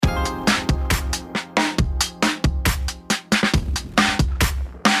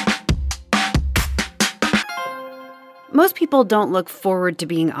most people don't look forward to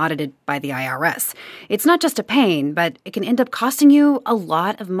being audited by the IRS. It's not just a pain, but it can end up costing you a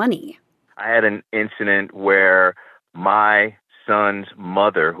lot of money. I had an incident where my son's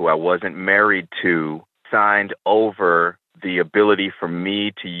mother, who I wasn't married to, signed over the ability for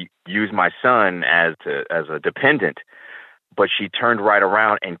me to use my son as a dependent, but she turned right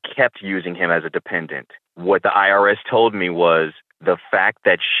around and kept using him as a dependent. What the IRS told me was the fact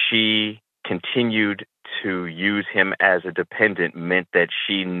that she continued to use him as a dependent meant that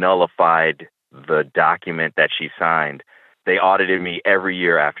she nullified the document that she signed. They audited me every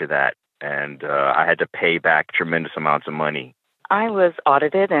year after that, and I had to pay back tremendous amounts of money. I was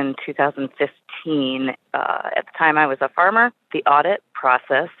audited in 2015. At the time, I was a farmer. The audit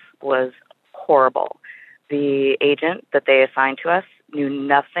process was horrible. The agent that they assigned to us knew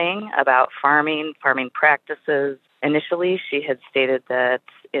nothing about farming practices. Initially, she had stated that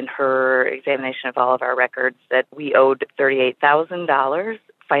in her examination of all of our records that we owed $38,000.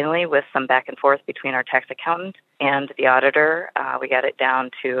 Finally, with some back and forth between our tax accountant and the auditor, we got it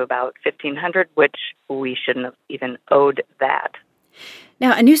down to about $1,500, which we shouldn't have even owed that.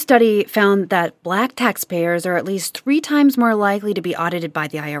 Now, a new study found that Black taxpayers are at least 3 times more likely to be audited by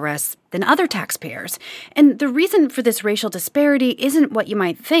the IRS than other taxpayers. And the reason for this racial disparity isn't what you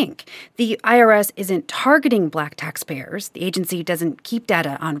might think. The IRS isn't targeting Black taxpayers. The agency doesn't keep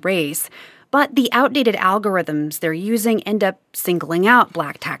data on race. But the outdated algorithms they're using end up singling out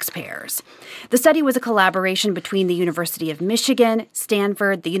Black taxpayers. The study was a collaboration between the University of Michigan,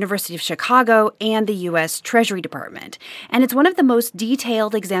 Stanford, the University of Chicago, and the U.S. Treasury Department. And it's one of the most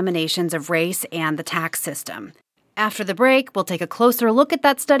detailed examinations of race and the tax system. After the break, we'll take a closer look at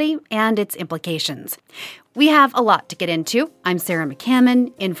that study and its implications. We have a lot to get into. I'm Sarah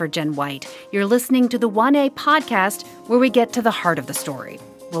McCammon, in for Jen White. You're listening to the 1A podcast, where we get to the heart of the story.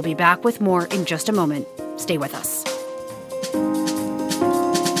 We'll be back with more in just a moment. Stay with us.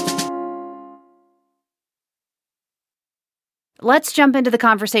 Let's jump into the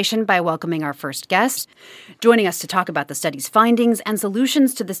conversation by welcoming our first guest. Joining us to talk about the study's findings and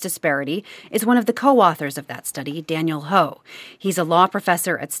solutions to this disparity is one of the co-authors of that study, Daniel Ho. He's a law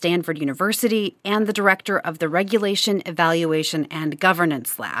professor at Stanford University and the director of the Regulation, Evaluation, and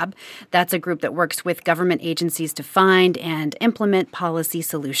Governance Lab. That's a group that works with government agencies to find and implement policy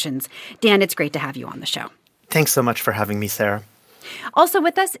solutions. Dan, it's great to have you on the show. Thanks so much for having me, Sarah. Also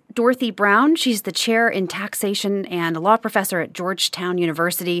with us, Dorothy Brown. She's the chair in taxation and a law professor at Georgetown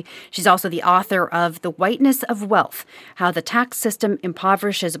University. She's also the author of The Whiteness of Wealth, How the Tax System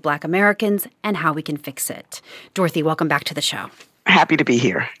Impoverishes Black Americans and How We Can Fix It. Dorothy, welcome back to the show. Happy to be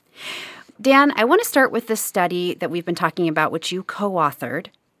here. Dan, I want to start with this study that we've been talking about, which you co-authored.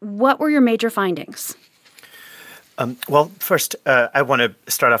 What were your major findings? Well, first, I want to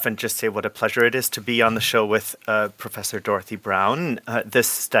start off and just say what a pleasure it is to be on the show with Professor Dorothy Brown. This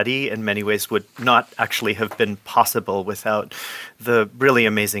study, in many ways, would not actually have been possible without the really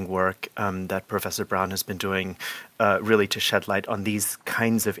amazing work that Professor Brown has been doing really to shed light on these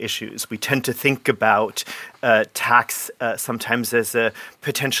kinds of issues. We tend to think about tax sometimes as a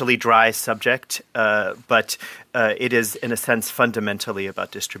potentially dry subject, but it is, in a sense, fundamentally about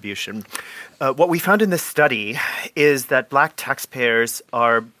distribution. What we found in this study is that Black taxpayers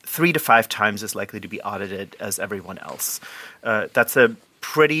are 3 to 5 times as likely to be audited as everyone else. That's a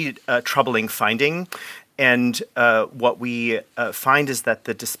pretty troubling finding. And what we find is that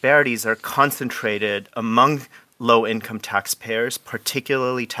the disparities are concentrated among low-income taxpayers,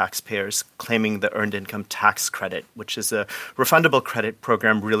 particularly taxpayers claiming the Earned Income Tax Credit, which is a refundable credit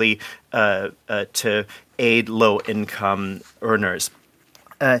program really to aid low-income earners.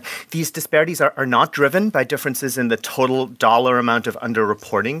 These disparities are not driven by differences in the total dollar amount of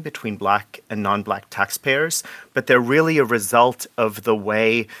underreporting between Black and non-Black taxpayers, but they're really a result of the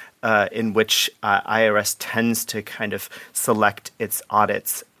way in which IRS tends to kind of select its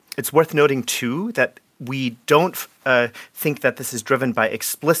audits. It's worth noting, too, that we don't think that this is driven by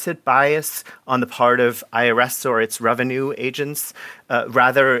explicit bias on the part of IRS or its revenue agents.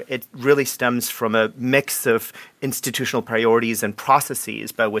 Rather, it really stems from a mix of institutional priorities and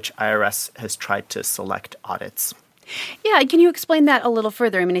processes by which IRS has tried to select audits. Yeah, can you explain that a little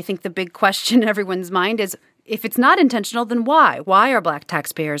further? I mean, I think the big question in everyone's mind is, if it's not intentional, then why? Why are Black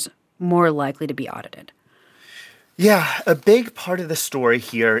taxpayers more likely to be audited? Yeah, a big part of the story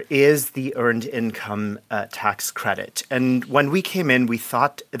here is the earned income tax credit. And when we came in, we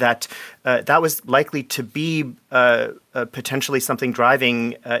thought that that was likely to be potentially something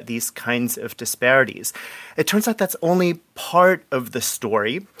driving these kinds of disparities. It turns out that's only part of the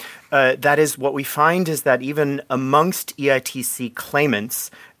story. That is, what we find is that even amongst EITC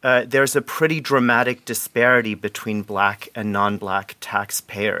claimants, there's a pretty dramatic disparity between Black and non-Black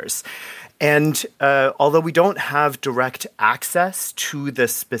taxpayers. And although we don't have direct access to the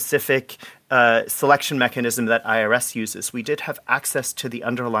specific selection mechanism that IRS uses, we did have access to the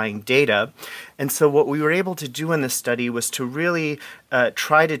underlying data. And so what we were able to do in this study was to really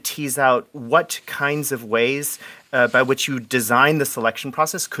try to tease out what kinds of ways by which you design the selection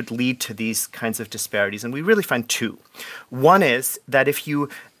process could lead to these kinds of disparities. And we really find two. One is that if you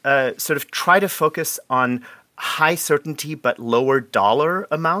sort of try to focus on high certainty but lower dollar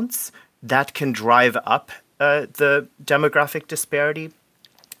amounts, that can drive up the demographic disparity.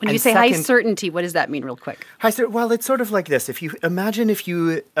 When you say high certainty, what does that mean real quick? Well, it's sort of like this. If you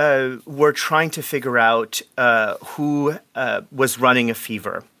were trying to figure out who was running a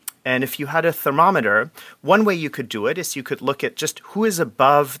fever, and if you had a thermometer, one way you could do it is you could look at just who is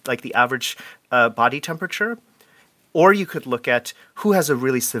above like the average body temperature, or you could look at who has a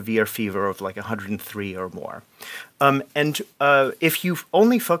really severe fever of like 103 or more. And if you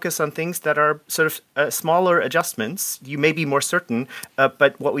only focus on things that are sort of smaller adjustments, you may be more certain.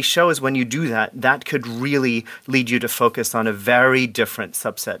 But what we show is when you do that, that could really lead you to focus on a very different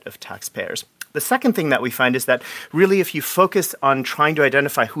subset of taxpayers. The second thing that we find is that really if you focus on trying to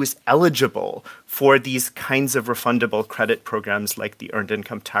identify who is eligible for these kinds of refundable credit programs like the Earned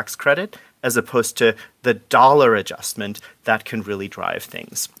Income Tax Credit, as opposed to the dollar adjustment, that can really drive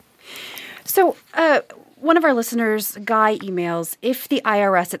things. So one of our listeners, Guy, emails, if the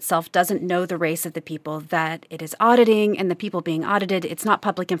IRS itself doesn't know the race of the people that it is auditing and the people being audited, it's not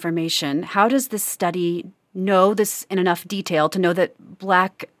public information. How does this study know this in enough detail to know that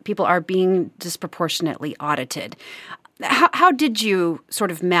Black people are being disproportionately audited? How did you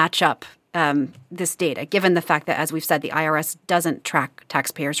sort of match up this data, given the fact that, as we've said, the IRS doesn't track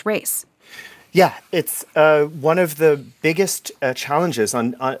taxpayers' race? Yeah, it's one of the biggest challenges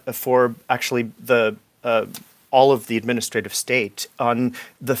for actually the all of the administrative state. On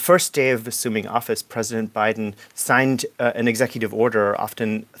the first day of assuming office, President Biden signed an executive order,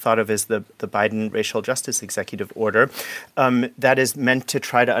 often thought of as the Biden Racial Justice Executive Order, that is meant to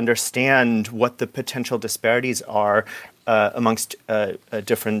try to understand what the potential disparities are amongst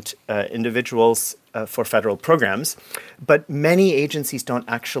different individuals for federal programs. But many agencies don't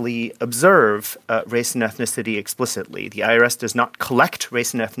actually observe race and ethnicity explicitly. The IRS does not collect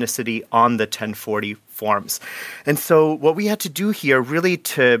race and ethnicity on the 1040 forms. And so what we had to do here really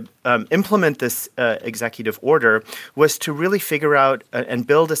to implement this executive order was to really figure out and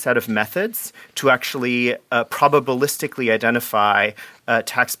build a set of methods to actually probabilistically identify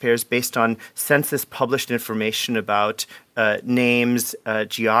taxpayers based on census published information about names,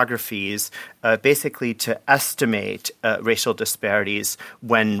 geographies, basically to estimate racial disparities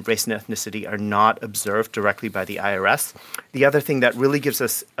when race and ethnicity are not observed directly by the IRS. The other thing that really gives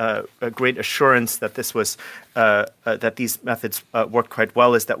us a great assurance that this was that these methods worked quite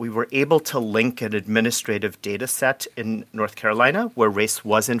well is that we were able to link an administrative data set in North Carolina where race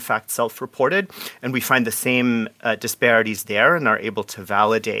was in fact self-reported, and we find the same disparities there and are able to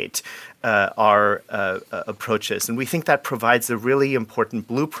validate our approaches. And we think that provides a really important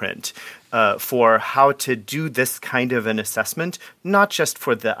blueprint for how to do this kind of an assessment, not just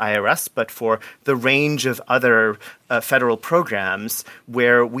for the IRS, but for the range of other federal programs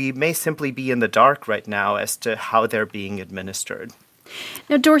where we may simply be in the dark right now as to how they're being administered.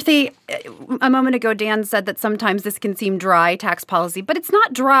 Now, Dorothy, a moment ago, Dan said that sometimes this can seem dry, tax policy, but it's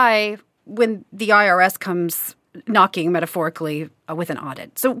not dry when the IRS comes knocking, metaphorically, with an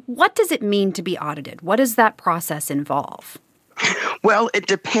audit. So what does it mean to be audited? What does that process involve? Well, it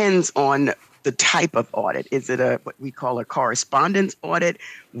depends on the type of audit. Is it what we call a correspondence audit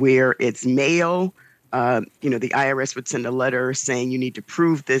where it's mail? The IRS would send a letter saying you need to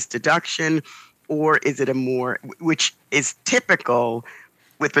prove this deduction, or is it a more, which is typical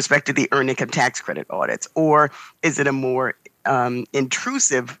with respect to the Earned Income Tax Credit audits, or is it a more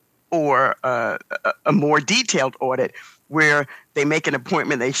intrusive or a more detailed audit where they make an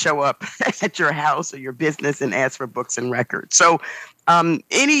appointment, they show up at your house or your business and ask for books and records? So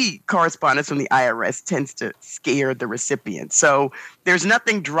any correspondence from the IRS tends to scare the recipient. So there's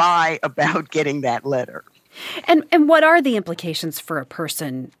nothing dry about getting that letter. And what are the implications for a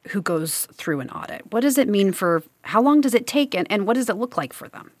person who goes through an audit? What does it mean for, how long does it take, and what does it look like for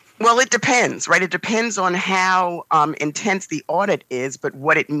them? Well, it depends, right? It depends on how intense the audit is, but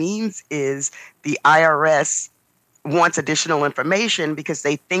what it means is the IRS wants additional information because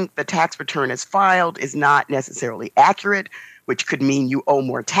they think the tax return is filed is not necessarily accurate, which could mean you owe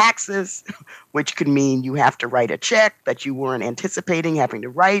more taxes, which could mean you have to write a check that you weren't anticipating having to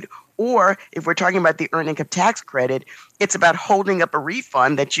write. Or if we're talking about the earned income tax credit, it's about holding up a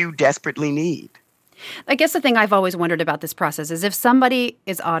refund that you desperately need. I guess the thing I've always wondered about this process is if somebody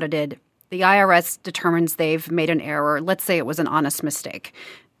is audited, the IRS determines they've made an error, let's say it was an honest mistake.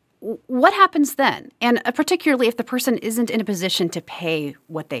 What happens then? And particularly if the person isn't in a position to pay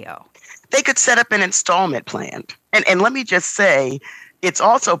what they owe. They could set up an installment plan. And let me just say, it's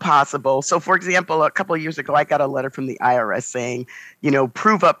also possible. So, for example, a couple of years ago, I got a letter from the IRS saying,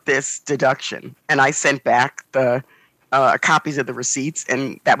 prove up this deduction. And I sent back the copies of the receipts,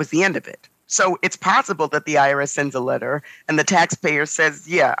 and that was the end of it. So it's possible that the IRS sends a letter and the taxpayer says,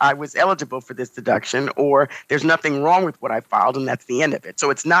 yeah, I was eligible for this deduction, or there's nothing wrong with what I filed, and that's the end of it. So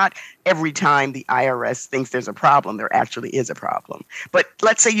it's not every time the IRS thinks there's a problem, there actually is a problem. But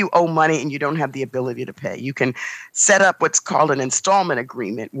let's say you owe money and you don't have the ability to pay. You can set up what's called an installment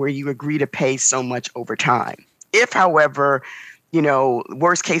agreement where you agree to pay so much over time. If, however,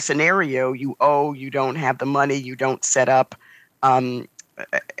 worst case scenario, you owe, you don't have the money, you don't set up and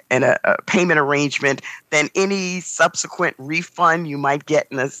a payment arrangement, then any subsequent refund you might get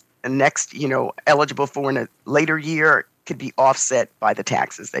in the next, eligible for in a later year could be offset by the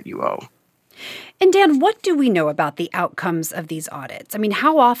taxes that you owe. And Dan, what do we know about the outcomes of these audits? I mean,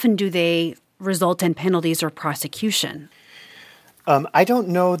 how often do they result in penalties or prosecution? I don't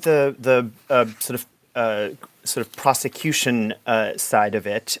know the sort of prosecution side of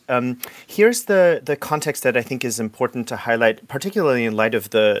it. Here's the context that I think is important to highlight, particularly in light of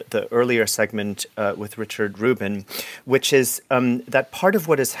the earlier segment with Richard Rubin, which is that part of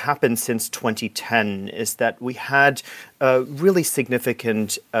what has happened since 2010 is that we had really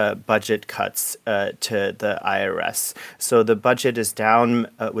significant budget cuts to the IRS. So the budget is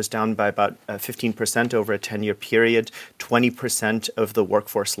was down by about 15% over a 10-year period. 20% of the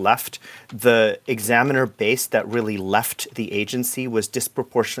workforce left. The examiner base that really left the agency was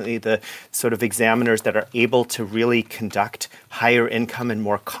disproportionately the sort of examiners that are able to really conduct higher income and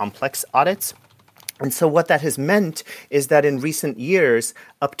more complex audits. And so what that has meant is that in recent years,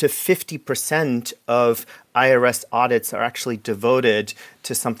 up to 50% of IRS audits are actually devoted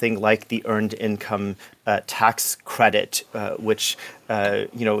to something like the earned income tax credit, which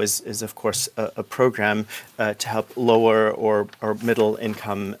is of course a program to help lower or middle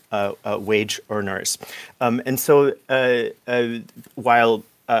income wage earners. And so while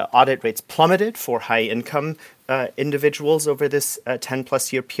audit rates plummeted for high income individuals over this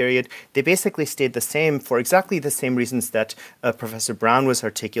 10-plus year period, they basically stayed the same for exactly the same reasons that Professor Brown was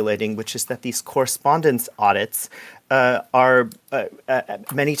articulating, which is that these correspondence audits are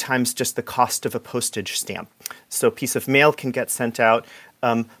many times just the cost of a postage stamp. So a piece of mail can get sent out.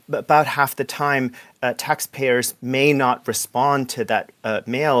 But about half the time, taxpayers may not respond to that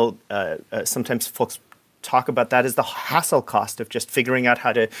mail. Sometimes folks talk about that as the hassle cost of just figuring out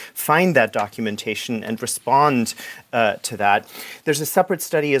how to find that documentation and respond to that. There's a separate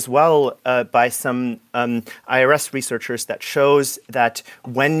study as well by some IRS researchers that shows that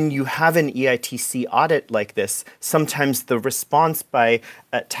when you have an EITC audit like this, sometimes the response by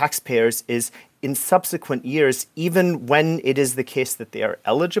taxpayers is in subsequent years, even when it is the case that they are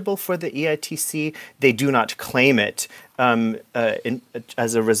eligible for the EITC, they do not claim it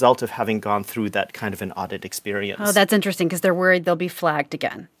as a result of having gone through that kind of an audit experience. Oh, that's interesting because they're worried they'll be flagged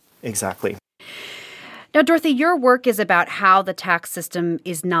again. Exactly. Now, Dorothy, your work is about how the tax system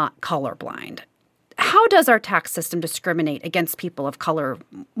is not colorblind. How does our tax system discriminate against people of color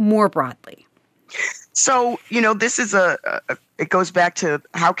more broadly? So, this is it goes back to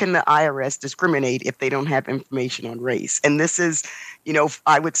how can the IRS discriminate if they don't have information on race? And this is,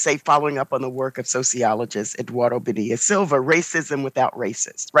 I would say following up on the work of sociologist Eduardo Padilla Silva, racism without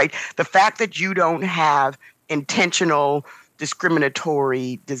racists, right? The fact that you don't have intentional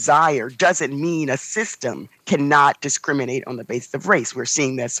discriminatory desire doesn't mean a system cannot discriminate on the basis of race. We're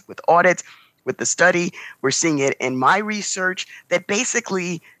seeing this with audits, with the study. We're seeing it in my research that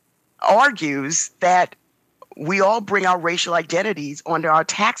basically argues that we all bring our racial identities onto our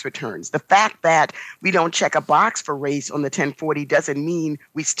tax returns. The fact that we don't check a box for race on the 1040 doesn't mean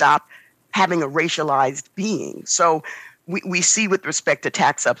we stop having a racialized being. So we see with respect to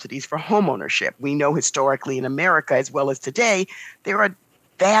tax subsidies for homeownership, we know historically in America as well as today, there are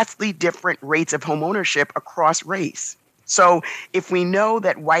vastly different rates of homeownership across race. So if we know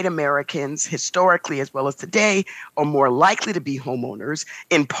that white Americans historically as well as today are more likely to be homeowners,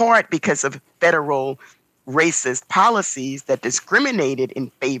 in part because of federal racist policies that discriminated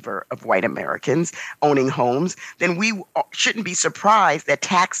in favor of white Americans owning homes, then we shouldn't be surprised that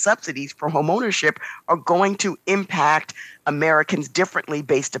tax subsidies for homeownership are going to impact Americans differently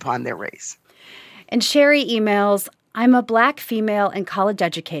based upon their race. And Sherry emails, I'm a Black female and college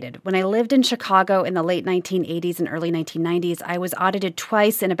educated. When I lived in Chicago in the late 1980s and early 1990s, I was audited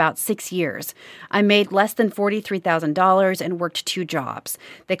twice in about 6 years. I made less than $43,000 and worked 2 jobs.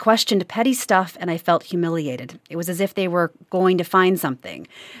 They questioned petty stuff and I felt humiliated. It was as if they were going to find something.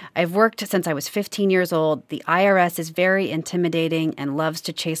 I've worked since I was 15 years old. The IRS is very intimidating and loves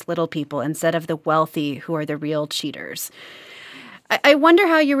to chase little people instead of the wealthy who are the real cheaters. I wonder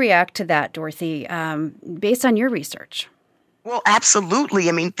how you react to that, Dorothy, based on your research. Well, absolutely.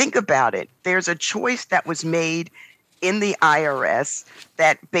 I mean, think about it. There's a choice that was made in the IRS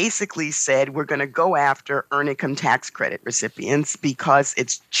that basically said we're going to go after earned income tax credit recipients because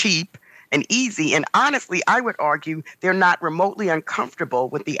it's cheap and easy. And honestly, I would argue they're not remotely uncomfortable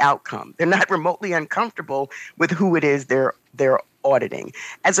with the outcome. They're not remotely uncomfortable with who it is they're auditing,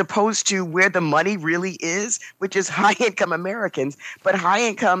 as opposed to where the money really is, which is high-income Americans. But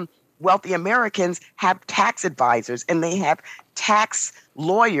high-income, wealthy Americans have tax advisors and they have tax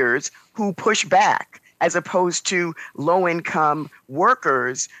lawyers who push back, as opposed to low-income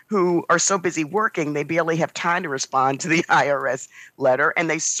workers who are so busy working they barely have time to respond to the IRS letter, and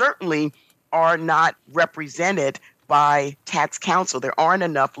they certainly are not represented by tax counsel. There aren't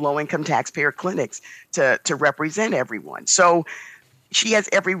enough low-income taxpayer clinics to represent everyone. So she has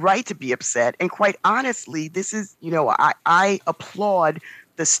every right to be upset. And quite honestly, this is, I applaud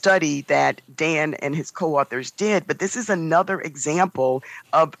the study that Dan and his co-authors did, but this is another example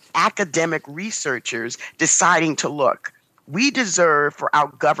of academic researchers deciding to look. We deserve for our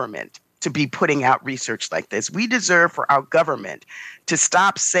government to be putting out research like this. We deserve for our government to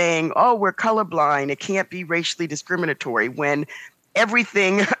stop saying, oh, we're colorblind, it can't be racially discriminatory, when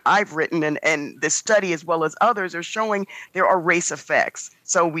everything I've written and this study as well as others are showing there are race effects.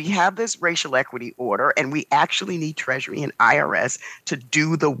 So we have this racial equity order and we actually need Treasury and IRS to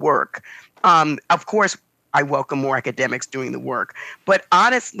do the work. Of course, I welcome more academics doing the work. But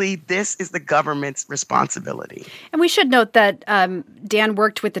honestly, this is the government's responsibility. And we should note that Dan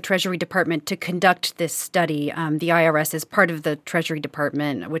worked with the Treasury Department to conduct this study. The IRS is part of the Treasury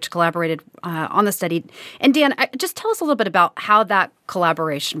Department, which collaborated on the study. And Dan, just tell us a little bit about how that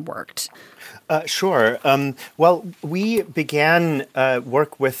collaboration worked. Sure. Well, we began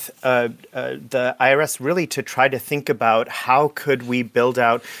work with the IRS really to try to think about how could we build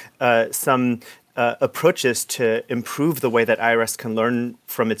out some approaches to improve the way that IRS can learn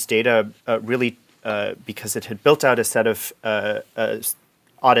from its data, really because it had built out a set of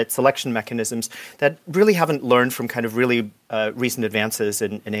audit selection mechanisms that really haven't learned from kind of really recent advances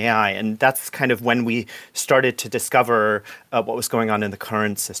in AI. And that's kind of when we started to discover what was going on in the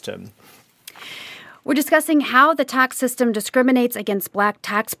current system. We're discussing how the tax system discriminates against Black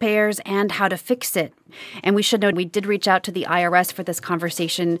taxpayers and how to fix it. And we should note we did reach out to the IRS for this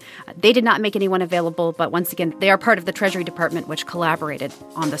conversation. They did not make anyone available, but once again, they are part of the Treasury Department, which collaborated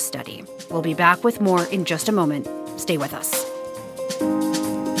on the study. We'll be back with more in just a moment. Stay with us.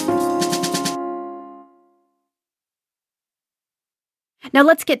 Now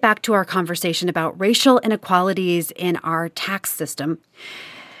let's get back to our conversation about racial inequalities in our tax system.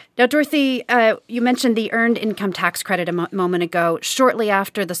 Now, Dorothy, you mentioned the Earned Income Tax Credit a moment ago. Shortly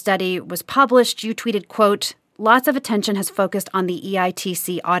after the study was published, you tweeted, quote, "Lots of attention has focused on the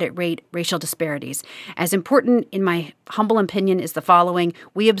EITC audit rate racial disparities. As important, in my humble opinion, is the following.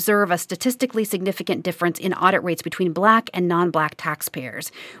 We observe a statistically significant difference in audit rates between Black and non-Black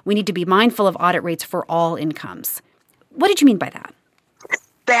taxpayers. We need to be mindful of audit rates for all incomes." What did you mean by that?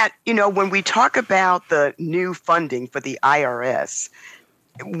 That, when we talk about the new funding for the IRS,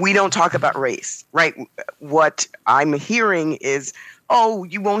 we don't talk about race, right? What I'm hearing is, oh,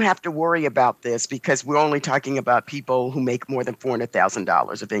 you won't have to worry about this because we're only talking about people who make more than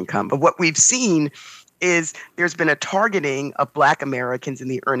 $400,000 of income. But what we've seen is there's been a targeting of Black Americans in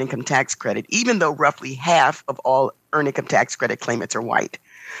the Earned Income Tax Credit, even though roughly half of all Earned Income Tax Credit claimants are white.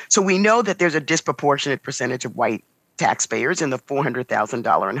 So we know that there's a disproportionate percentage of white taxpayers in the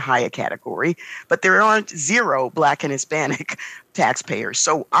 $400,000 and higher category, but there aren't zero Black and Hispanic taxpayers.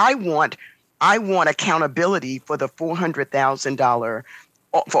 So I want accountability for the $400,000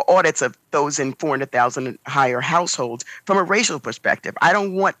 for audits of those in 400,000 and higher households from a racial perspective. I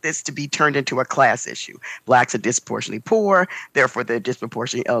don't want this to be turned into a class issue. Blacks are disproportionately poor, therefore they're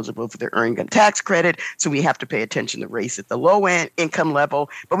disproportionately eligible for the earned income tax credit. So we have to pay attention to race at the low income level,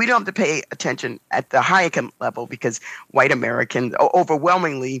 but we don't have to pay attention at the high income level because white Americans,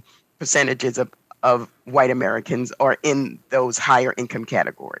 overwhelmingly percentages of white Americans are in those higher income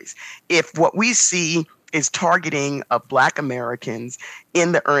categories. If what we see is targeting of Black Americans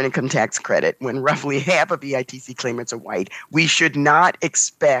in the earned income tax credit, when roughly half of EITC claimants are white, we should not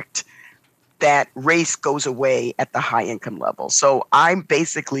expect that race goes away at the high income level. So I'm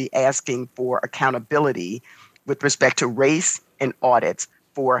basically asking for accountability with respect to race and audits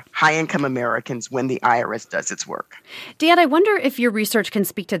for high-income Americans when the IRS does its work. Dan, I wonder if your research can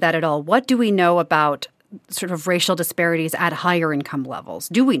speak to that at all. What do we know about sort of racial disparities at higher income levels?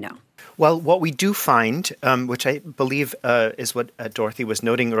 Do we know? Well, what we do find, which I believe is what Dorothy was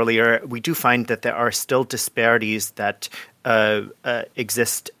noting earlier, we do find that there are still disparities that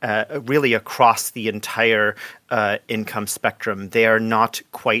exist really across the entire income spectrum. They are not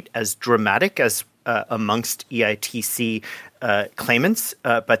quite as dramatic as amongst EITC claimants,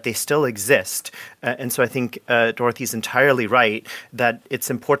 but they still exist. And so I think Dorothy's entirely right that it's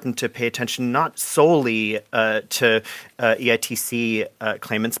important to pay attention not solely to EITC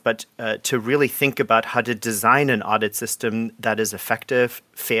claimants, but to really think about how to design an audit system that is effective,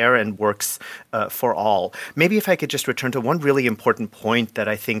 fair, and works for all. Maybe if I could just return to one really important point that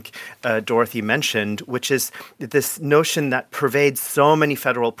I think Dorothy mentioned, which is this notion that pervades so many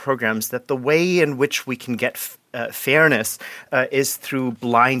federal programs that the way in which we can get fairness is through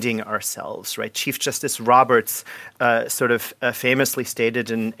blinding ourselves, right? Chief Justice Roberts famously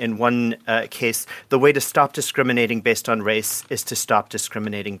stated in one case, the way to stop discriminating based on race is to stop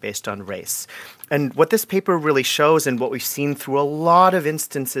discriminating based on race. And what this paper really shows, and what we've seen through a lot of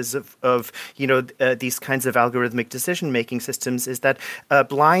instances of these kinds of algorithmic decision-making systems, is that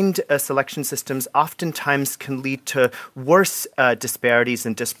blind selection systems oftentimes can lead to worse disparities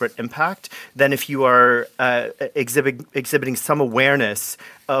and disparate impact than if you are exhibiting some awareness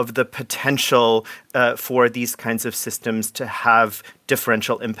of the potential for these kinds of systems to have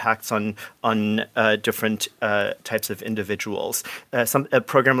differential impacts on different types of individuals. A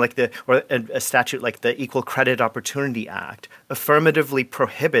program like a statute like the Equal Credit Opportunity Act affirmatively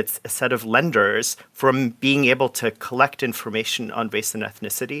prohibits a set of lenders from being able to collect information on race and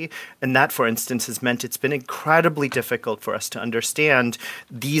ethnicity. And that, for instance, has meant it's been incredibly difficult for us to understand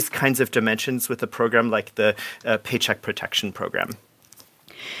these kinds of dimensions with a program like the Paycheck Protection Program.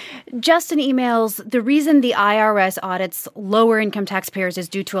 Justin emails, the reason the IRS audits lower income taxpayers is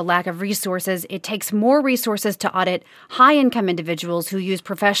due to a lack of resources. It takes more resources to audit high income individuals who use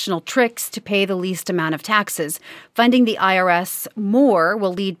professional tricks to pay the least amount of taxes. Funding the IRS more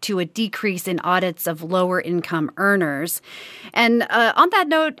will lead to a decrease in audits of lower income earners. And on that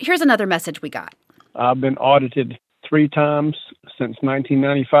note, here's another message we got. I've been audited 3 times since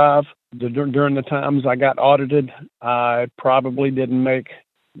 1995. During the times I got audited, I probably didn't make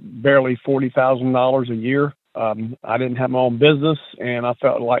barely $40,000 a year. I didn't have my own business, and I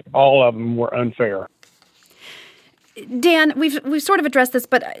felt like all of them were unfair. Dan, we've sort of addressed this,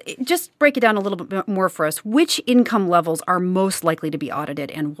 but just break it down a little bit more for us. Which income levels are most likely to be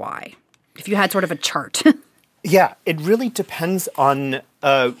audited and why? If you had sort of a chart. Yeah, it really depends on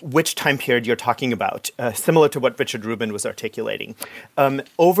which time period you're talking about, similar to what Richard Rubin was articulating.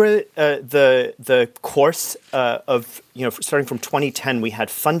 Over the course of, starting from 2010, we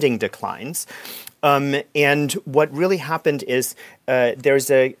had funding declines. And what really happened is there's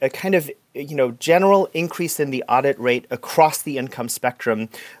a kind of, general increase in the audit rate across the income spectrum.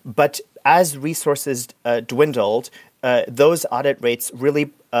 But as resources dwindled, those audit rates really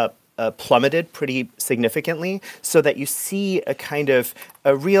plummeted pretty significantly, so that you see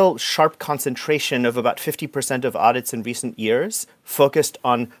a real sharp concentration of about 50% of audits in recent years focused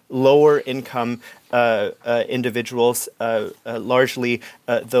on lower income individuals, largely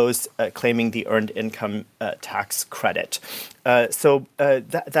those claiming the earned income tax credit. So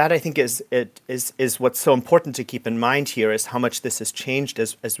that I think is what's so important to keep in mind here, is how much this has changed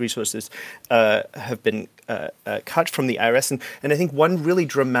as resources have been cut from the IRS. And I think one really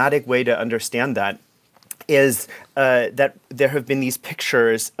dramatic way to understand that is that there have been these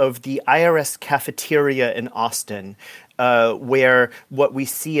pictures of the IRS cafeteria in Austin where what we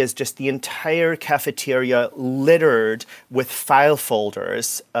see is just the entire cafeteria littered with file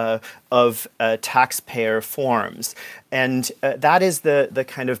folders of taxpayer forms. And that is the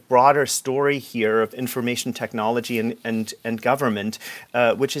kind of broader story here of information technology and government,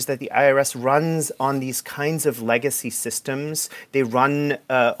 which is that the IRS runs on these kinds of legacy systems. They run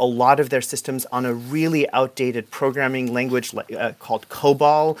a lot of their systems on a really outdated programming language called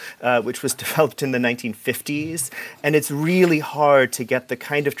COBOL, which was developed in the 1950s. And it's really hard to get the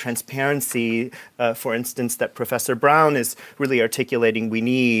kind of transparency, for instance, that Professor Brown is really articulating we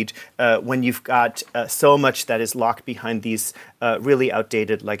need when you've got so much that is locked behind these really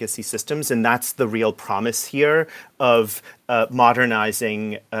outdated legacy systems. And that's the real promise here of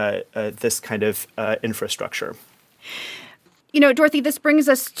modernizing this kind of infrastructure. You know, Dorothy, this brings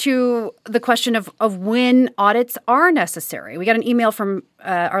us to the question of when audits are necessary. We got an email from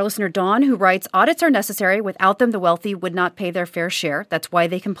our listener, Dawn, who writes, audits are necessary. Without them, the wealthy would not pay their fair share. That's why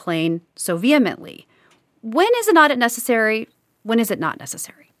they complain so vehemently. When is an audit necessary? When is it not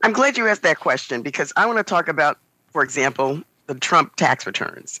necessary? I'm glad you asked that question because I want to talk about, for example, the Trump tax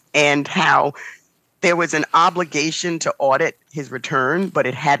returns and how there was an obligation to audit his return, but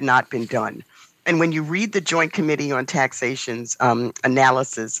it had not been done. And when you read the Joint Committee on Taxation's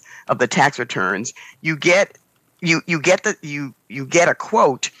analysis of the tax returns, you get a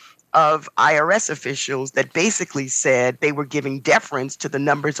quote of IRS officials that basically said they were giving deference to the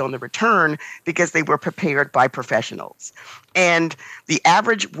numbers on the return because they were prepared by professionals. And the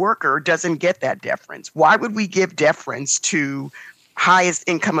average worker doesn't get that deference. Why would we give deference to highest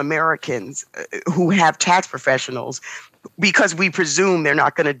income Americans who have tax professionals? Because we presume they're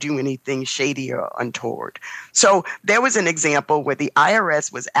not going to do anything shady or untoward. So there was an example where the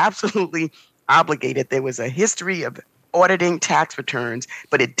IRS was absolutely obligated. There was a history of auditing tax returns,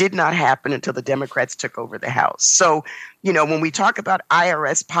 but it did not happen until the Democrats took over the House. So, you know, when we talk about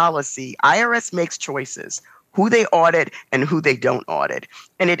IRS policy, IRS makes choices, who they audit and who they don't audit.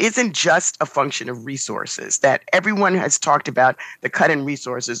 And it isn't just a function of resources that everyone has talked about the cut in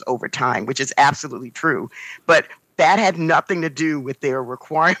resources over time, which is absolutely true. But that had nothing to do with their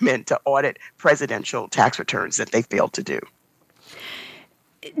requirement to audit presidential tax returns that they failed to do.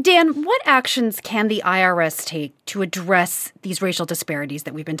 Dan, what actions can the IRS take to address these racial disparities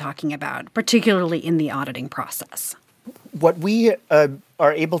that we've been talking about, particularly in the auditing process? What we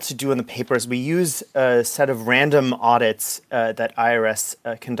are able to do in the paper is we use a set of random audits that IRS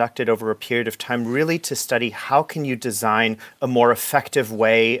conducted over a period of time really to study how can you design a more effective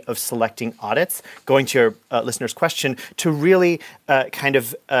way of selecting audits, going to your listener's question, to really kind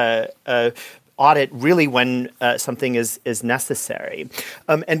of audit really when something is necessary.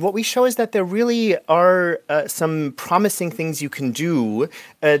 And what we show is that there really are some promising things you can do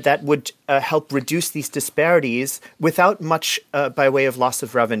that would help reduce these disparities without much by way of loss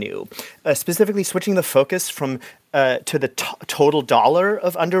of revenue. Specifically, switching the focus from to the total dollar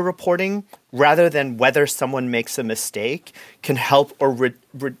of underreporting rather than whether someone makes a mistake can help or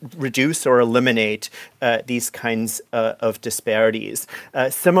reduce or eliminate these kinds of disparities.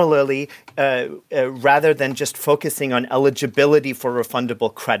 Similarly, rather than just focusing on eligibility for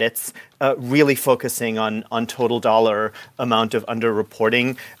refundable credits, really focusing on total dollar amount of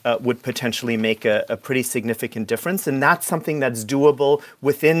underreporting would potentially make a pretty significant difference. And that's something that's doable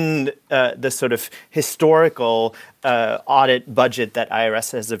within the sort of historical audit budget that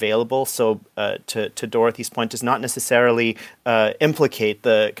IRS has available. So to Dorothy's point, does not necessarily implicate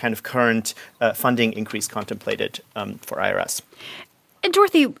the kind of current funding increase contemplated for IRS. And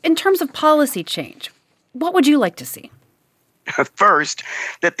Dorothy, in terms of policy change, what would you like to see? First,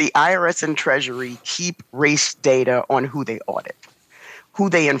 that the IRS and Treasury keep race data on who they audit, who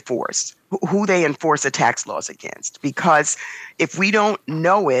they enforce the tax laws against. Because if we don't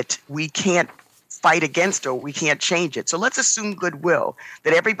know it, we can't fight against it, we can't change it. So let's assume goodwill,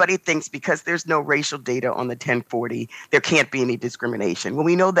 that everybody thinks because there's no racial data on the 1040, there can't be any discrimination. Well,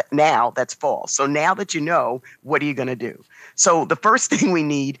 we know that now that's false. So now that you know, what are you going to do? So the first thing we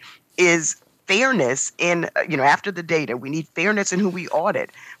need is fairness in, after the data, we need fairness in who we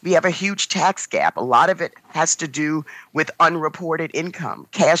audit. We have a huge tax gap. A lot of it has to do with unreported income,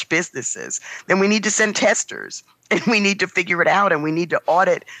 cash businesses. Then we need to send testers and we need to figure it out and we need to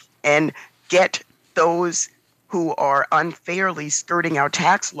audit and get those who are unfairly skirting our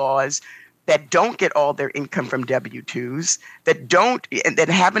tax laws that don't get all their income from W-2s, that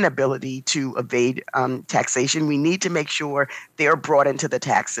have an ability to evade taxation. We need to make sure they're brought into the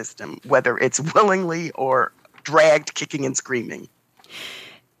tax system, whether it's willingly or dragged kicking and screaming.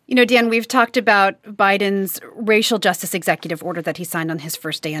 You know, Dan, we've talked about Biden's racial justice executive order that he signed on his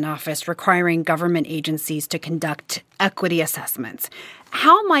first day in office, requiring government agencies to conduct equity assessments.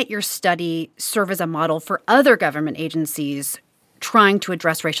 How might your study serve as a model for other government agencies trying to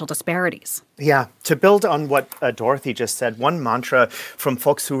address racial disparities? Yeah, to build on what Dorothy just said, one mantra from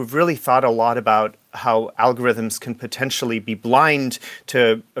folks who have really thought a lot about how algorithms can potentially be blind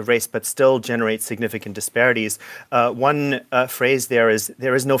to race but still generate significant disparities. One phrase there is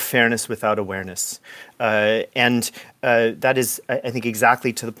no fairness without awareness. And that is, I think,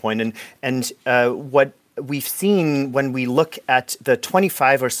 exactly to the point. And what we've seen when we look at the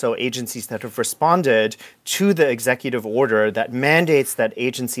 25 or so agencies that have responded to the executive order that mandates that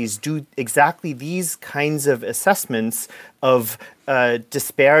agencies do exactly these kinds of assessments of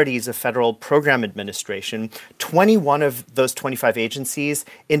disparities of federal program administration. 21 of those 25 agencies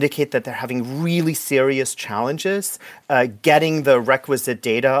indicate that they're having really serious challenges getting the requisite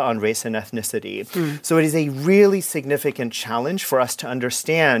data on race and ethnicity. So it is a really significant challenge for us to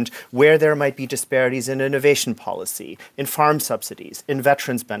understand where there might be disparities in innovation policy, in farm subsidies, in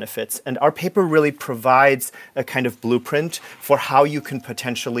veterans benefits. And our paper really provides a kind of blueprint for how you can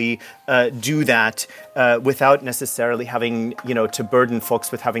potentially do that without necessarily having, to burden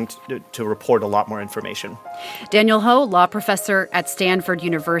folks with having to report a lot more information. Daniel Ho, law professor at Stanford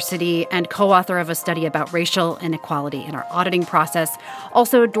University and co-author of a study about racial inequality in our auditing process.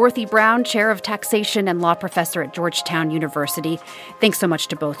 Also, Dorothy Brown, chair of taxation and law professor at Georgetown University. Thanks so much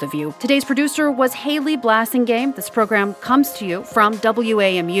to both of you. Today's producer was Haley Blassingame. This program comes to you from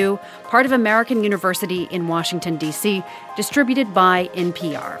WAMU, part of American University in Washington, D.C., distributed by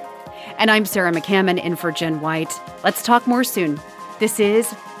NPR. And I'm Sarah McCammon in for Jen White. Let's talk more soon. This is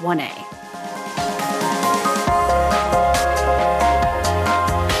 1A.